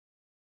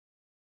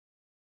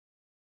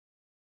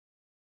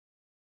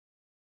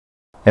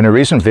In a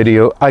recent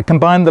video, I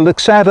combined the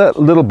Lixada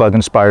little bug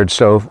inspired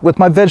stove with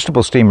my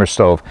vegetable steamer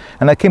stove,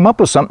 and I came up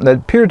with something that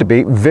appeared to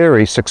be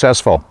very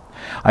successful.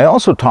 I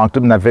also talked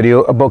in that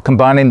video about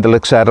combining the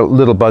Lixada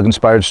little bug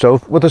inspired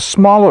stove with a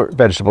smaller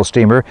vegetable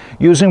steamer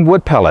using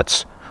wood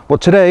pellets. Well,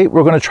 today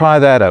we're going to try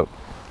that out.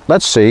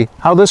 Let's see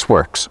how this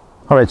works.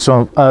 Alright,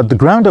 so the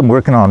ground I'm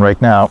working on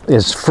right now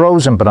is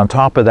frozen, but on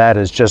top of that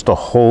is just a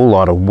whole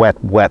lot of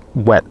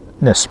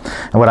wetness.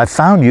 And what I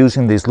found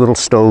using these little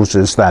stoves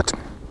is that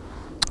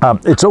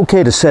it's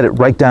okay to set it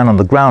right down on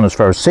the ground as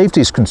far as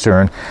safety is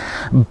concerned,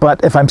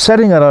 but if I'm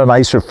setting it on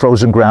ice or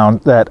frozen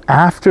ground, that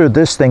after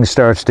this thing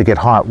starts to get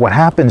hot, what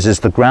happens is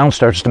the ground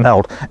starts to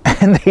melt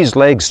and these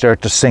legs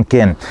start to sink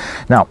in.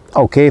 Now,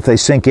 okay, if they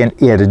sink in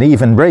at an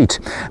even rate,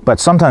 but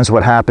sometimes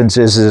what happens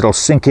is it'll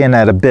sink in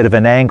at a bit of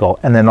an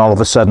angle, and then all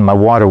of a sudden my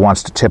water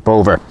wants to tip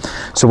over.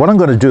 So what I'm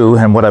going to do,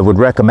 and what I would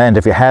recommend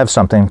if you have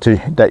something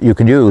that you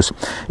can use,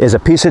 is a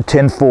piece of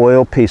tin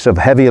foil, piece of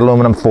heavy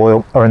aluminum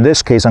foil, or in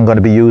this case I'm going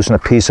to be using a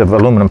piece of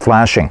aluminum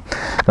flashing.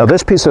 Now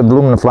this piece of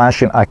aluminum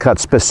flashing I cut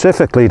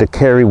specifically to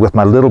carry with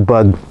my little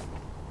bug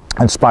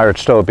inspired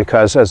stove,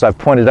 because as I've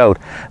pointed out,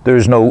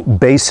 there's no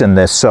base in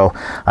this, so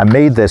I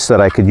made this that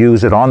I could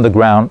use it on the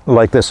ground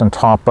like this on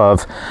top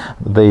of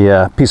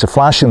the piece of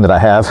flashing that I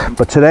have.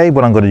 But today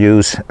what I'm going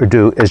to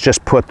do is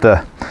just put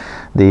the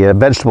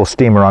vegetable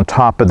steamer on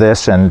top of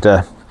this and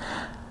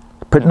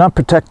not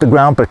protect the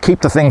ground, but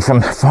keep the thing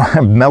from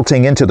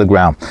melting into the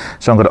ground.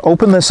 So I'm going to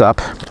open this up.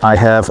 I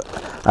have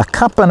a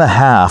cup and a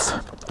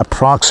half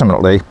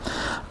approximately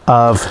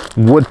of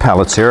wood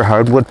pellets here,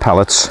 hardwood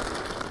pellets,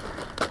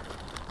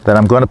 that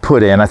I'm going to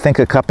put in. I think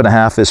a cup and a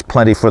half is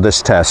plenty for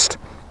this test.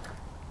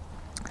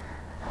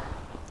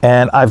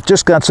 And I've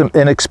just got some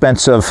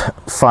inexpensive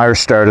fire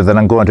starter that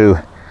I'm going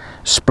to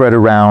spread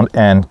around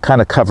and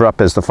kind of cover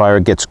up as the fire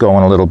gets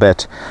going a little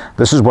bit.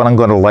 This is what I'm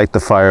going to light the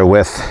fire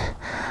with.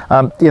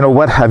 You know,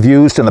 what I've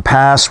used in the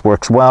past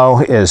works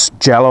well is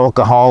gel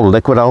alcohol,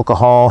 liquid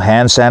alcohol,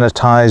 hand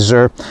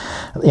sanitizer.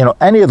 You know,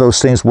 any of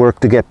those things work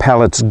to get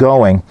pellets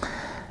going.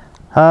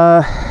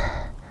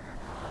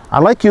 I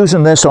like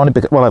using this only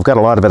because, well, I've got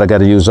a lot of it I got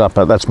to use up.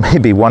 That's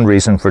maybe one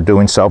reason for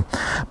doing so.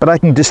 But I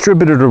can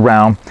distribute it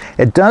around.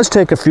 It does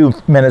take a few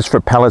minutes for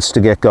pellets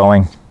to get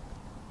going.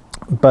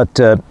 But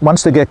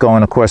once they get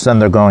going, of course, then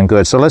they're going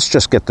good. So let's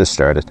just get this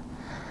started.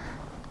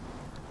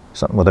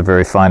 Something with a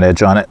very fine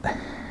edge on it.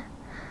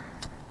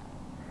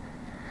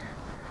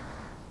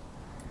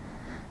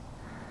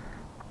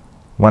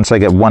 Once I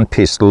get one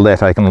piece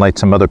lit, I can light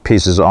some other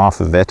pieces off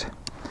of it.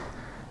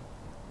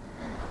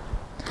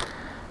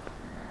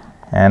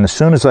 And as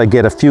soon as I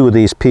get a few of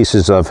these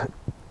pieces of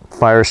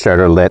fire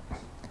starter lit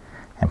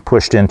and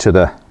pushed into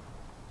the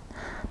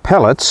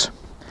pellets,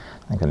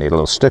 I think I need a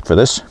little stick for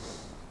this,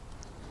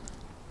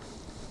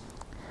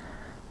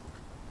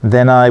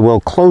 then I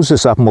will close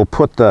this up and we'll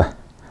put the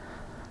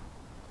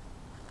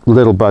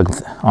little bug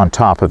on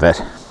top of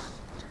it.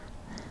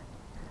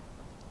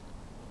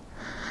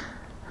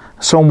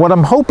 So what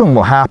I'm hoping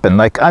will happen,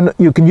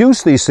 you can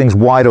use these things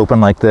wide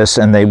open like this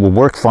and they will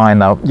work fine.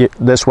 Now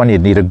this one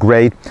you'd need a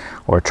grate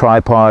or a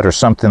tripod or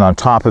something on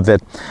top of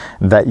it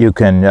that you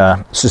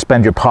can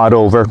suspend your pot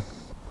over.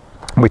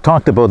 We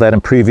talked about that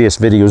in previous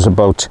videos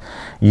about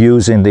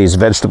using these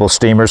vegetable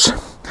steamers.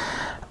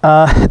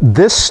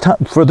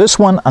 For this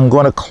one I'm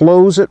going to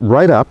close it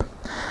right up.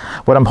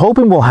 What I'm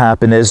hoping will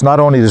happen is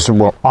not only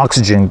will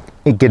oxygen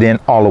get in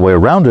all the way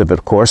around it,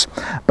 of course,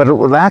 but it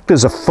will act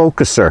as a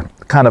focuser,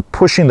 kind of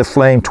pushing the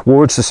flame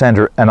towards the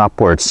center and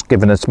upwards,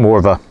 giving it more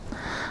of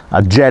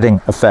a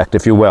jetting effect,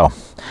 if you will.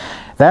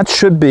 That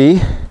should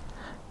be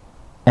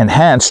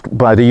enhanced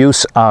by the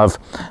use of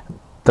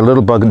the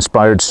little bug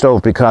inspired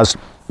stove, because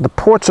the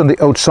ports on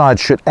the outside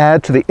should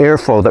add to the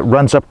airflow that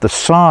runs up the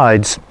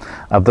sides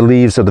of the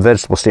leaves of the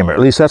vegetable steamer. At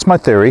least that's my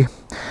theory.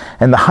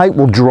 And the height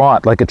will draw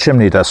it like a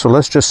chimney does. So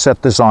let's just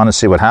set this on and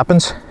see what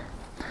happens.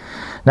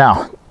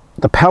 Now,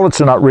 the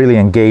pellets are not really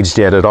engaged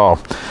yet at all.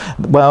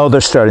 Well, they're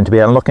starting to be.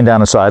 I'm looking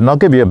down the side, and I'll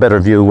give you a better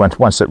view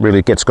once it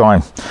really gets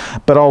going.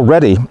 But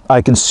already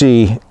I can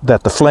see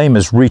that the flame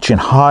is reaching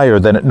higher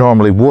than it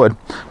normally would.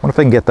 I wonder if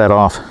I can get that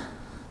off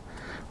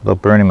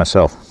without burning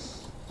myself.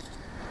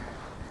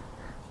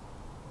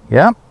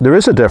 Yeah, there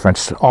is a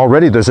difference.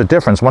 Already there's a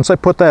difference. Once I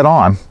put that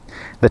on,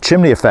 the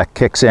chimney effect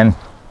kicks in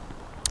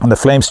and the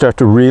flames start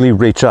to really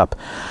reach up.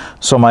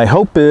 So my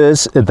hope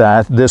is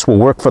that this will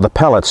work for the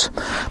pellets.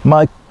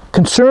 My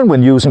concern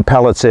when using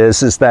pellets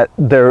is that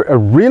they're a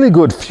really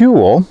good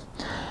fuel,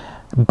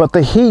 but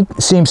the heat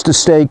seems to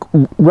stay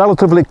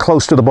relatively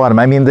close to the bottom.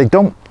 I mean, they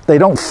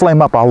don't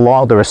flame up a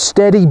lot. They're a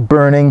steady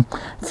burning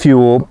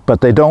fuel,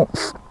 but they don't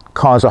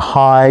cause a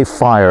high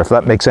fire, if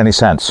that makes any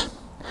sense.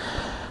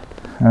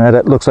 All right,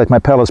 it looks like my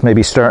pellets may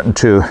be starting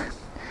to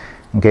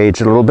engage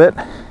a little bit.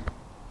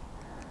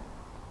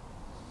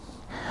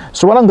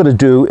 So what I'm going to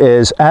do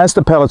is, as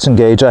the pellets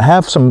engage, I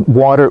have some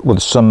water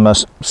with some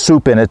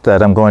soup in it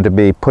that I'm going to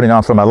be putting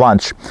on for my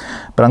lunch.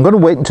 But I'm going to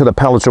wait until the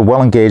pellets are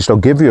well engaged. I'll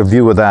give you a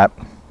view of that,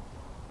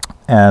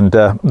 and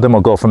then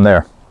we'll go from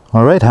there.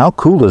 All right, how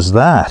cool is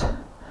that?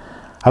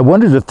 I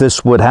wondered if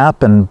this would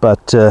happen,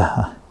 but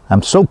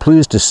I'm so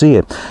pleased to see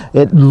it.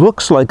 It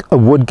looks like a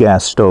wood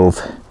gas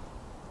stove.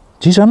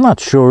 Geez, I'm not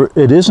sure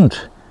it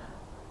isn't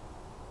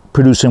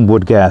producing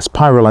wood gas,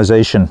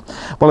 pyrolyzation.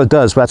 Well, it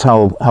does. That's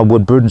how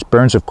wood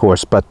burns, of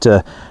course. But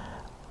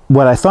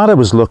what I thought I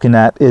was looking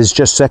at is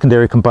just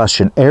secondary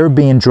combustion, air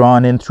being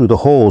drawn in through the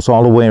holes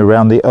all the way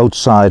around the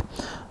outside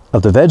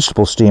of the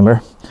vegetable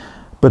steamer.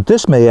 But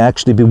this may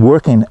actually be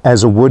working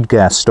as a wood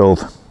gas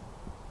stove.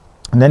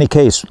 In any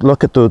case,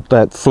 look at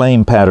that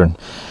flame pattern.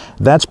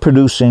 That's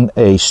producing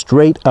a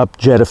straight up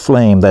jet of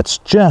flame that's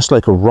just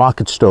like a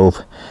rocket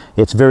stove.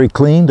 It's very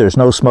clean, there's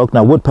no smoke.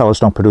 Now, wood pellets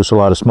don't produce a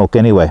lot of smoke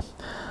anyway.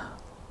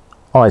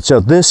 All right, so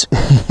this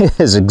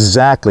is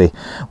exactly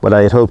what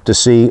I had hoped to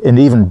see, and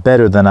even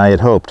better than I had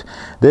hoped.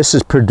 This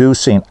is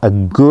producing a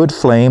good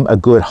flame, a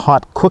good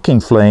hot cooking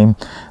flame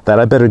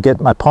that I better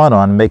get my pot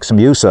on and make some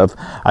use of.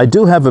 I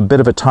do have a bit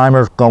of a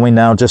timer going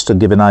now just to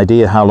give an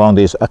idea how long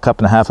a 1.5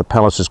 cups of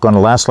pellets is going to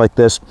last like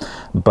this.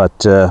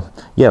 But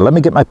yeah, let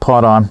me get my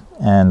pot on,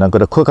 and I'm going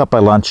to cook up my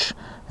lunch,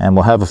 and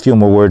we'll have a few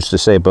more words to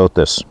say about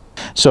this.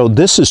 So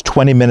this is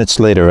 20 minutes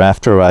later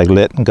after I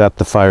lit and got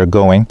the fire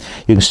going.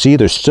 You can see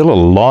there's still a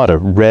lot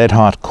of red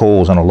hot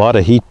coals and a lot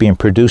of heat being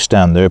produced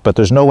down there, but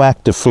there's no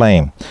active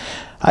flame.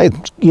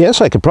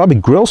 Yes, I could probably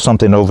grill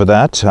something over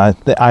that.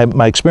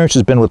 My experience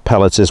has been with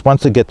pellets is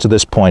once they get to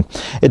this point,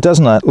 it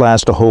doesn't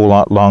last a whole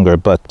lot longer,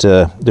 but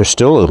there's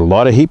still a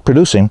lot of heat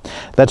producing.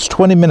 That's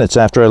 20 minutes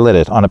after I lit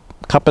it on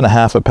 1.5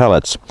 cups of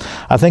pellets.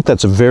 I think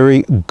that's a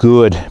very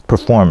good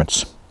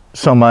performance.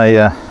 So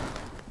my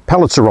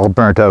pellets are all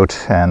burnt out,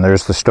 and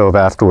there's the stove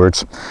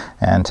afterwards.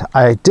 And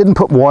I didn't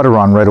put water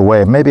on right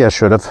away. Maybe I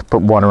should have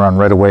put water on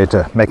right away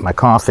to make my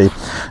coffee.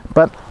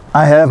 But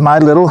I have my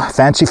little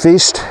Fancy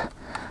Feast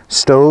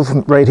stove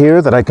right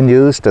here that I can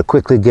use to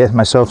quickly get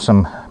myself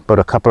about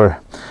a cup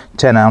or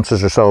 10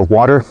 ounces or so of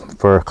water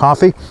for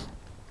coffee.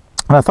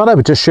 And I thought I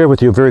would just share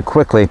with you very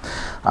quickly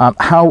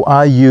how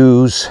I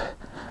use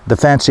the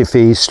Fancy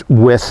Feast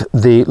with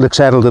the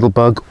Lixada Little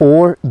Bug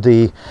or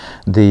the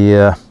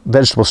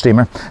vegetable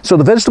steamer. So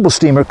the vegetable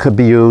steamer could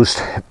be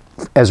used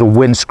as a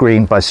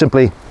windscreen by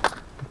simply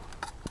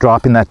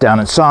dropping that down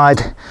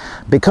inside.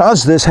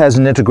 Because this has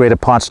an integrated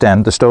pot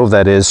stand, the stove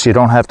that is, you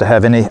don't have to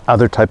have any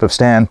other type of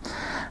stand.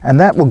 And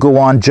that will go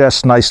on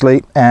just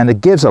nicely, and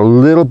it gives a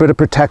little bit of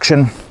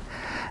protection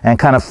and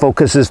kind of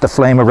focuses the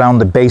flame around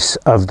the base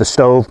of the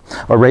stove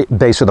or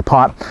base of the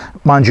pot.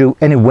 Mind you,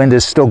 any wind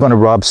is still going to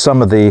rub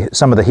some of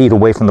the heat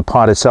away from the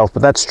pot itself,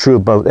 but that's true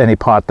about any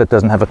pot that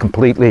doesn't have a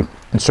completely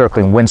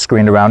encircling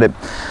windscreen around it.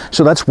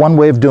 So that's one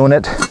way of doing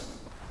it.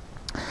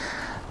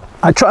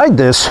 I tried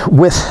this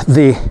with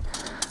the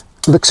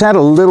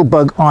Lixada Little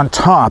Bug on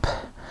top.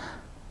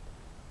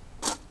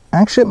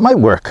 Actually, it might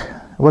work.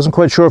 I wasn't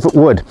quite sure if it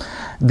would.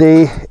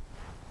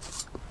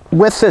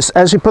 With this,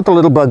 as you put the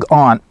Little Bug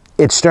on,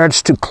 it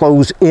starts to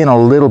close in a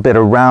little bit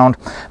around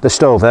the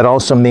stove. That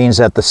also means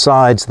that the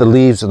sides, the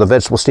leaves of the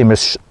vegetable steamer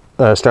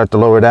start to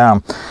lower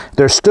down.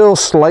 They're still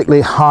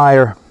slightly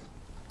higher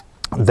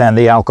than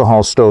the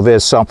alcohol stove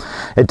is, so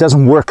it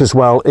doesn't work as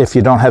well if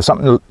you don't have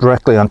something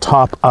directly on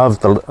top of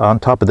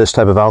this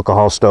type of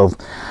alcohol stove.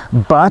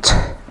 But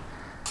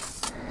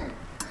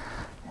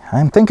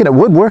I'm thinking it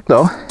would work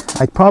though.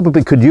 I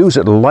probably could use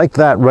it like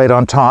that right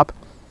on top.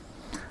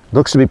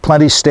 Looks to be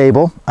plenty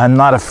stable. I'm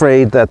not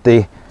afraid that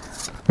the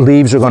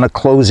leaves are going to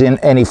close in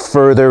any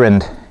further,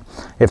 and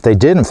if they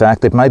did, in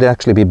fact, it might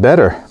actually be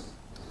better.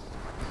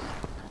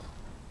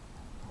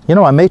 You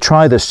know, I may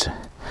try this.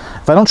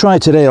 If I don't try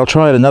it today, I'll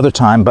try it another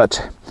time,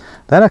 but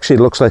that actually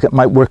looks like it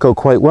might work out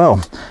quite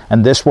well.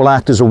 And this will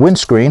act as a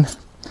windscreen.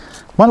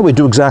 Why don't we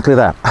do exactly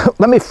that?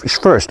 Let me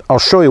first, I'll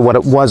show you what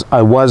it was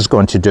I was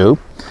going to do,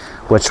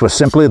 which was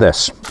simply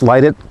this.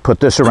 Light it, put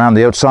this around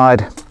the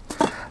outside,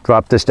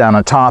 drop this down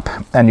on top,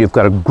 and you've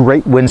got a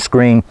great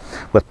windscreen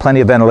with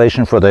plenty of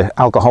ventilation for the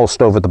alcohol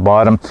stove at the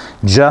bottom,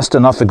 just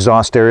enough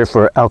exhaust area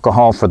for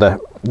alcohol for the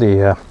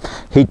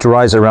heat to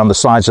rise around the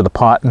sides of the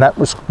pot. And that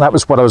was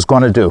what I was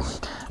going to do.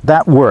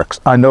 That works.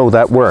 I know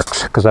that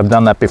works because I've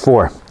done that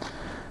before.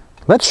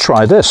 Let's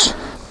try this.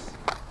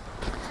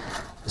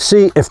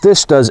 See if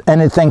this does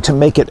anything to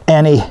make it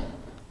any.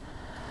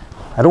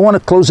 I don't want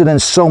to close it in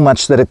so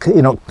much that it,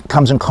 you know,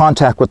 comes in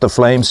contact with the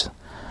flames,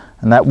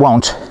 and that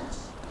won't.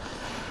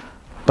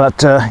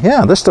 But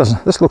yeah, this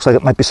looks like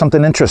it might be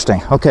something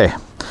interesting. Okay,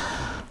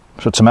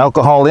 put some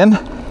alcohol in.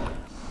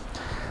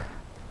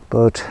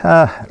 About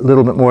a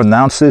little bit more than an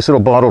ounce. These little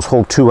bottles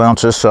hold 2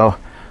 ounces, so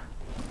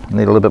I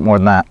need a little bit more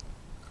than that.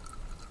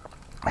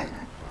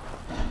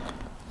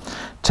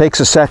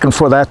 Takes a second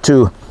for that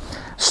to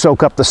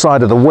soak up the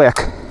side of the wick.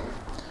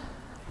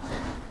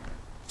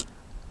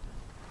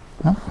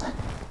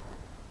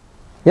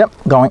 Yep,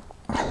 going.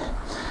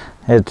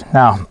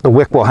 Now, the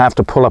wick will have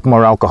to pull up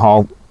more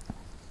alcohol,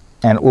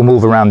 and it will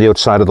move around the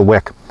outside of the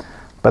wick.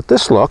 But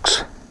this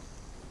looks,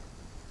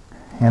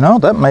 you know,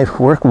 that might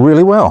work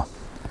really well.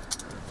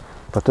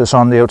 Put this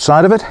on the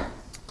outside of it,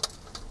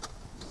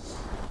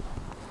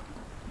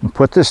 and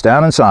put this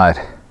down inside.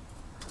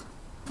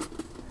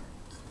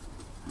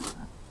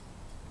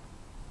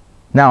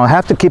 Now I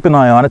have to keep an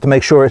eye on it to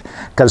make sure,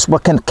 because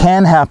what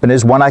can happen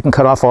is, one, I can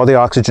cut off all the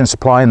oxygen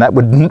supply, and that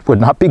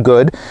would not be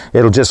good.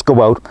 It'll just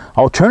go out.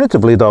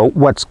 Alternatively though,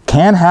 what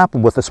can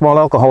happen with a small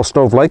alcohol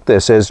stove like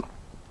this is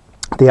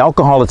the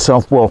alcohol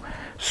itself will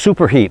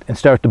superheat and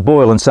start to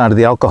boil inside of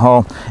the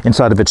alcohol,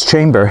 inside of its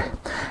chamber,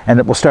 and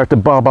it will start to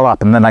bubble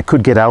up, and then I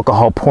could get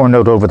alcohol pouring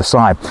out over the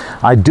side.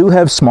 I do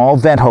have small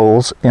vent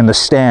holes in the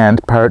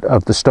stand part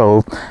of the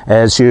stove,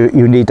 as you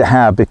need to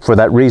have for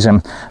that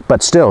reason,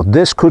 but still,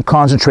 this could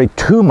concentrate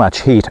too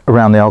much heat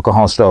around the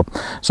alcohol stove.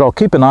 So I'll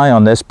keep an eye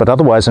on this, but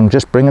otherwise I'm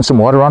just bringing some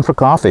water on for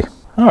coffee.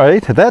 All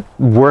right, that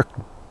worked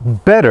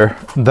better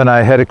than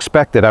I had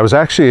expected. I was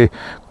actually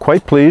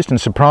quite pleased and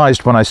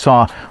surprised when I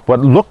saw what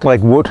looked like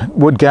wood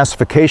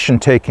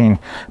gasification taking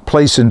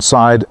place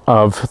inside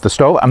of the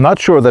stove. I'm not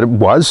sure that it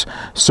was.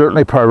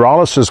 Certainly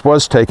pyrolysis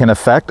was taking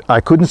effect. I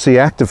couldn't see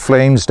active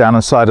flames down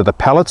inside of the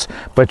pellets,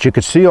 but you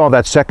could see all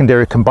that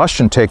secondary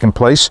combustion taking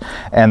place,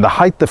 and the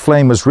height the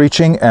flame was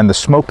reaching and the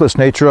smokeless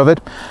nature of it.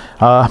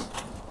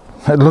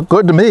 It looked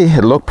good to me.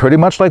 It looked pretty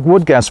much like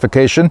wood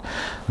gasification,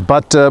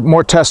 but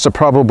more tests are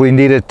probably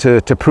needed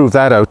to prove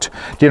that out.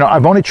 You know,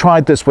 I've only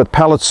tried this with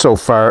pellets so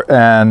far,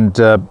 and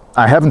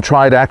I haven't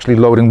tried actually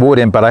loading wood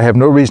in, but I have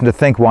no reason to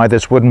think why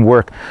this wouldn't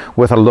work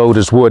with a load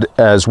as wood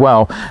as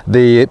well.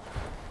 The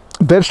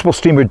vegetable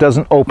steamer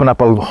doesn't open up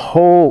a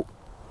whole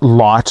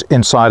lot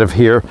inside of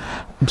here,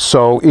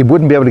 so it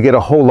wouldn't be able to get a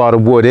whole lot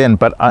of wood in,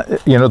 but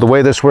you know, the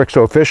way this works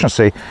so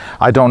efficiently,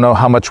 I don't know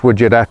how much wood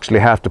you'd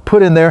actually have to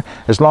put in there,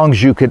 as long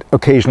as you could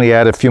occasionally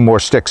add a few more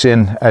sticks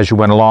in as you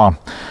went along,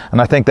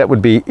 and I think that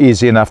would be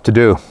easy enough to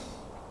do.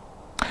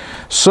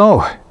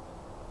 So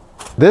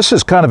this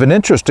is kind of an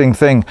interesting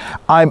thing.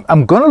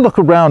 I'm going to look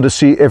around to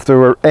see if there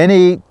are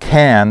any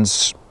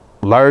cans,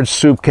 large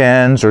soup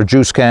cans or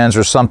juice cans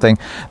or something,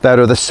 that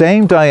are the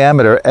same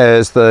diameter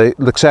as the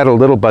Lixada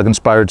Little Bug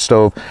inspired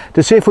stove,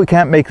 to see if we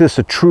can't make this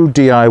a true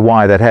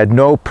DIY that had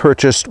no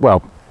purchased,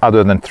 well,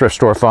 other than thrift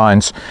store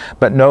finds,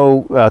 but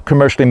no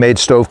commercially made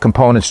stove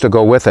components to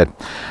go with it.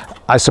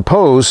 I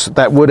suppose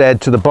that would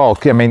add to the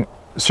bulk. I mean,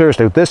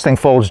 seriously, this thing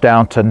folds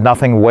down to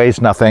nothing,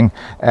 weighs nothing,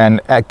 and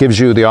that gives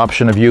you the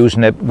option of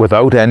using it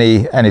without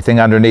anything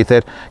underneath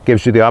it.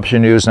 Gives you the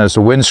option of using it as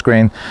a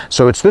windscreen.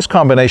 So it's this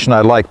combination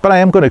I like, but I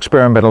am going to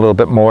experiment a little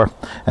bit more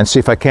and see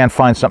if I can't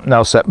find something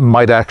else that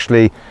might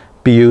actually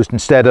be used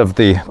instead of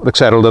the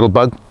Lixada Little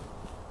Bug.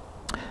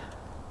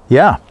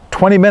 Yeah,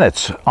 20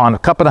 minutes on a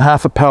cup and a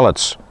half of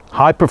pellets.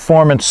 High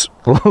performance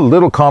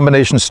little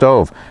combination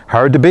stove.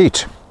 Hard to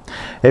beat.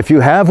 If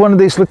you have one of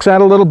these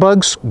Lixada Little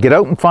Bugs, get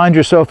out and find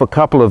yourself a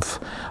couple of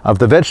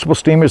the vegetable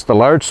steamers, the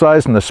large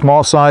size and the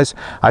small size.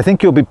 I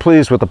think you'll be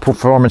pleased with the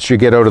performance you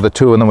get out of the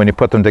two of them when you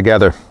put them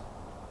together.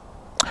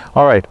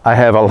 All right, I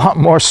have a lot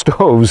more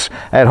stoves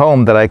at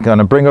home that I'm going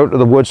to bring out to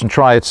the woods and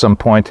try at some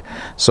point.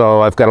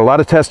 So I've got a lot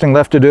of testing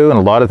left to do and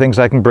a lot of things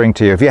I can bring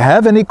to you. If you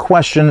have any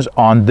questions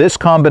on this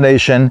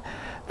combination,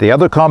 the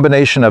other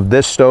combination of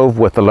this stove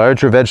with the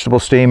larger vegetable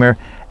steamer,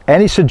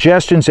 any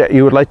suggestions that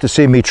you would like to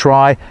see me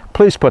try,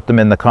 please put them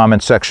in the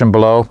comment section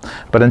below.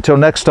 But until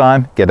next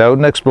time, get out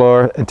and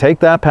explore and take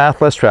that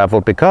path less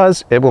traveled,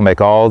 because it will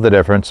make all the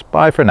difference.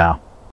 Bye for now.